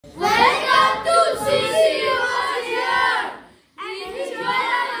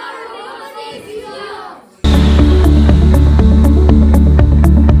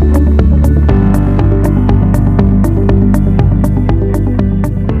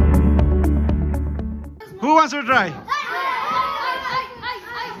wants to try?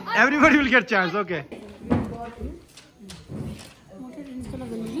 Everybody will get chance. Okay.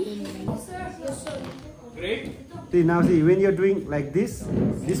 Great. See, now see, when you're doing like this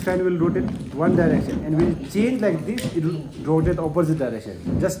fan will rotate one direction, and when you change like this, it will rotate opposite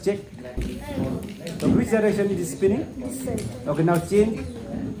direction. Just check. So which direction it is spinning? Okay, now change.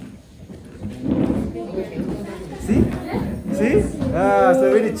 See? See?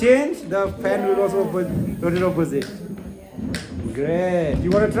 So when you change, the fan will also rotate opposite. Great. You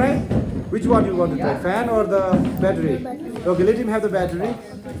want to try? Which one you want to try? Fan or the battery? Okay, let him have the battery.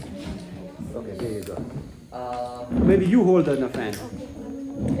 Okay, there you go. Maybe you hold the fan.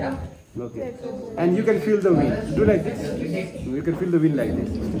 Yeah. Okay. And you can feel the wind. Do like this. You can feel the wind like this.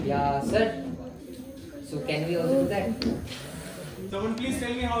 Yeah, sir. So can we also do that? Someone please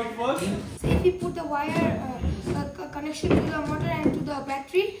tell me how it works. So if you put the wire connection to the motor and to the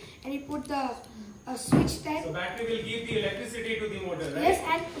battery, and you put the switch type. So battery will give the electricity to the motor, right? Yes,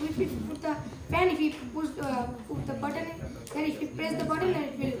 and if you put the fan, if you push the button, then if you press the button, then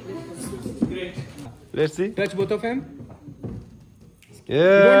it will. Great. Let's see. Touch both of them.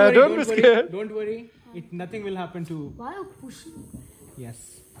 Yeah, don't be scared. Don't worry. Nothing will happen to. Why are you pushing?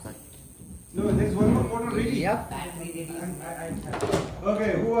 Yes. No, there's one more motor ready. Yep.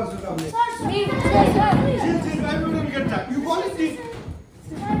 Okay, who wants to come next? Me. Since everybody will get trapped. You want it?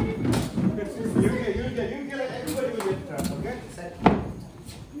 You get, everybody will get trapped, okay?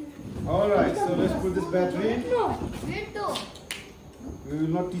 Alright, so let's put this battery in. No. Wait, though. We will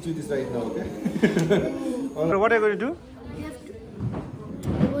not teach you this right now, okay? Alright, what are you going to do?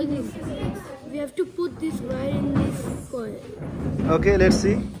 We have to put this wire in this coil. Okay, let's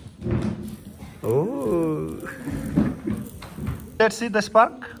see. Oh. Let's see the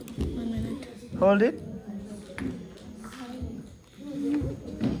spark. 1 minute. Hold it.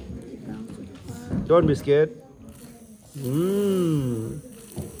 Don't be scared.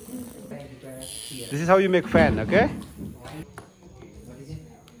 This is how you make fan, okay?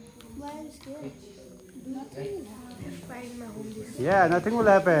 Yeah, nothing will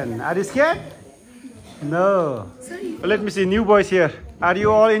happen. Are you scared? No. Let me see, new boys here. Are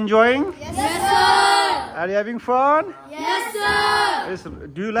you all enjoying? Yes, sir. Are you having fun? Yes, sir.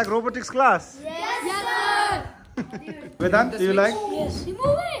 Do you like robotics class? Yes, sir. Vedant, do you like? Yes.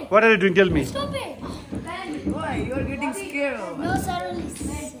 Remove it. What are you doing? Tell me. Stop it. Why? You are getting scared. No, sir.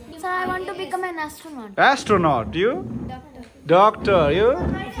 Sir, I want to become an astronaut. Astronaut, you? Doctor. Doctor, you?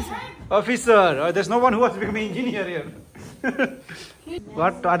 Officer. Oh, there's no one who wants to become an engineer here.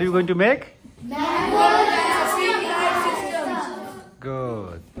 What are you going to make?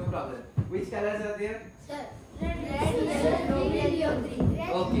 Good. No problem. Which colors are there? Sir, red, yellow, green.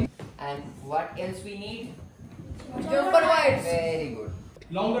 Okay. And what else we need? Jumper wires. Very good.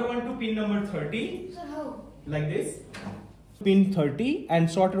 Longer one to pin number 30. Sir, how? Like this. Pin 30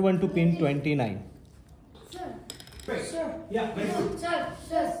 and shorter one to pin 29. Sir. Right. Sir. Yeah, very good. Sir.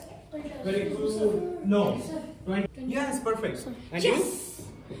 Sir. Very good. No. Sir. 20. Yes, perfect. And Yes. you?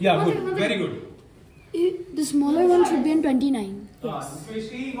 Yeah, good. Very good. The smaller one should be in 29.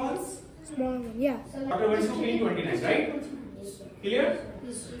 Especially ones. Small one, yeah. Shorter one to pin 29, right? Clear?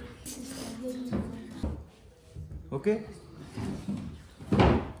 Okay.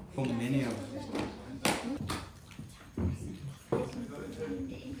 For many of us.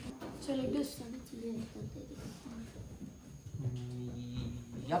 So like this.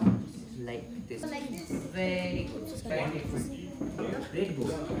 Yup. Like this. Very good. Very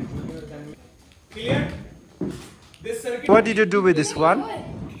good. Clear? This circuit. What did you do with this one?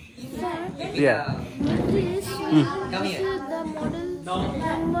 Yeah. Come This here. is the model Now,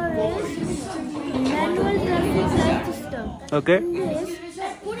 number is manual traffic light system. Okay. In this,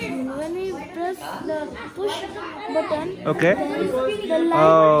 when we press the push button, Okay. then the light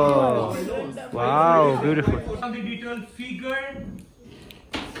Oh. works. Wow, beautiful. on the detailed figure.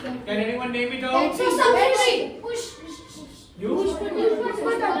 Can anyone name it out? Push. You?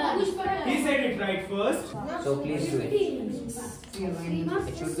 He said it right first. So please do it.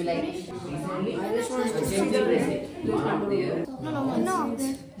 It should be like this only. Gently press it. Not there. No.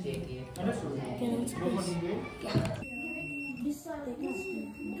 Check here.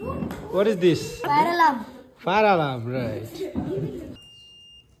 What is this? Fire alarm. Fire alarm, right.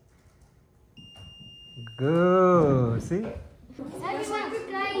 Good. See?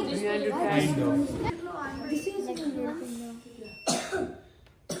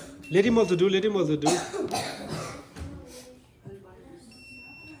 Let him also do.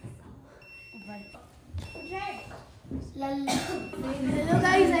 Hello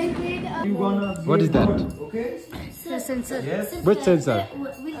guys, I played What is that? the sensor. Which sensor?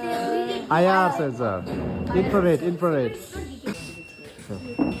 We did IR sensor. Infrared.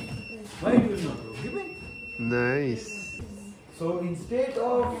 Why do you not know? Give me. Nice. So instead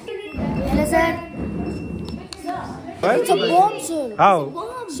of Hello, sir. what? It's a bomb, sir.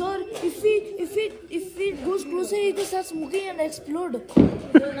 How? Sir, if it goes closer, it will start smoking and explode.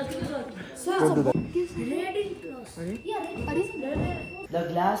 Sir, The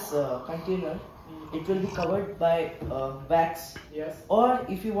glass container, it will be covered by wax. Yes. Or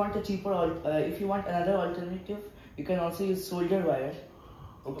if you want a cheaper, if you want another alternative, you can also use solder wire.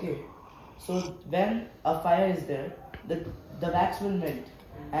 Okay. So when a fire is there, the wax will melt,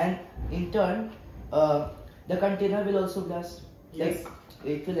 and in turn, the container will also blast. Yes. Like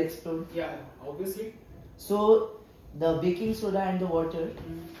it will explode. Yeah, obviously. So the baking soda and the water,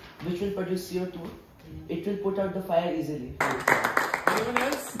 which will produce CO2, it will put out the fire easily. Anyone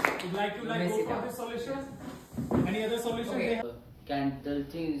else would like to go for this solution? Any other solution? Okay. The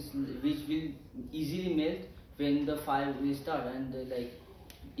things which will easily melt when the fire will start, and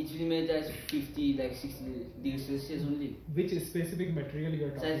it will melt as 50, 60 degrees Celsius only. Which specific material you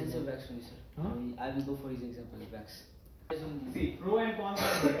are talking Size of about? wax only, sir. Huh? I will go for his example of wax. See, pro and cons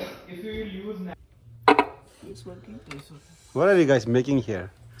are there. If you will use It's working. What are you guys making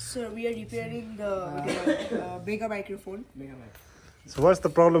here? Sir, we are repairing the Mega microphone. So what's the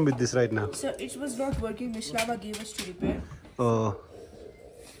problem with this right now? Sir, it was not working. Mishrava gave us to repair. Oh,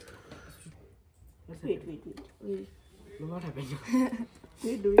 Wait. What happened?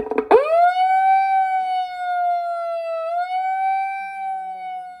 Wait, do it.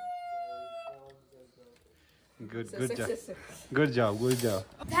 good job. Good job.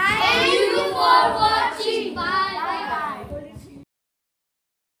 Thank you for watching.